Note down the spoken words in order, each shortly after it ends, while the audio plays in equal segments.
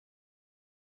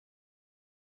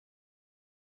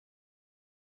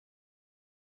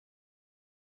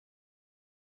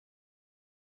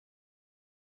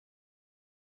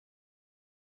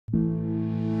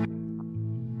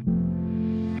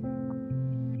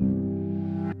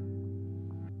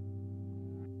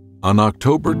On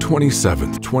October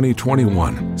 27,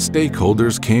 2021,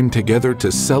 stakeholders came together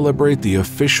to celebrate the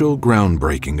official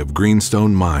groundbreaking of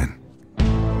Greenstone Mine.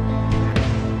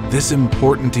 This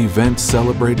important event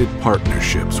celebrated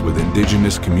partnerships with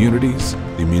indigenous communities,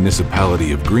 the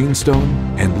municipality of Greenstone,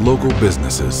 and local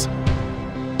businesses.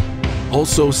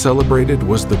 Also celebrated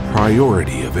was the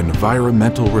priority of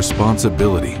environmental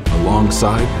responsibility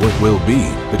alongside what will be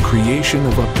the creation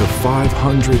of up to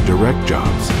 500 direct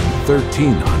jobs and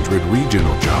 1,300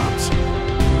 regional jobs.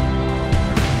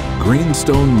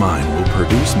 Greenstone Mine will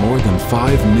produce more than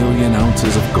 5 million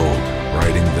ounces of gold,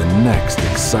 writing the next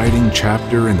exciting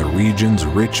chapter in the region's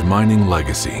rich mining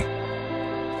legacy.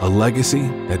 A legacy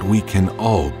that we can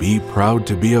all be proud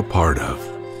to be a part of.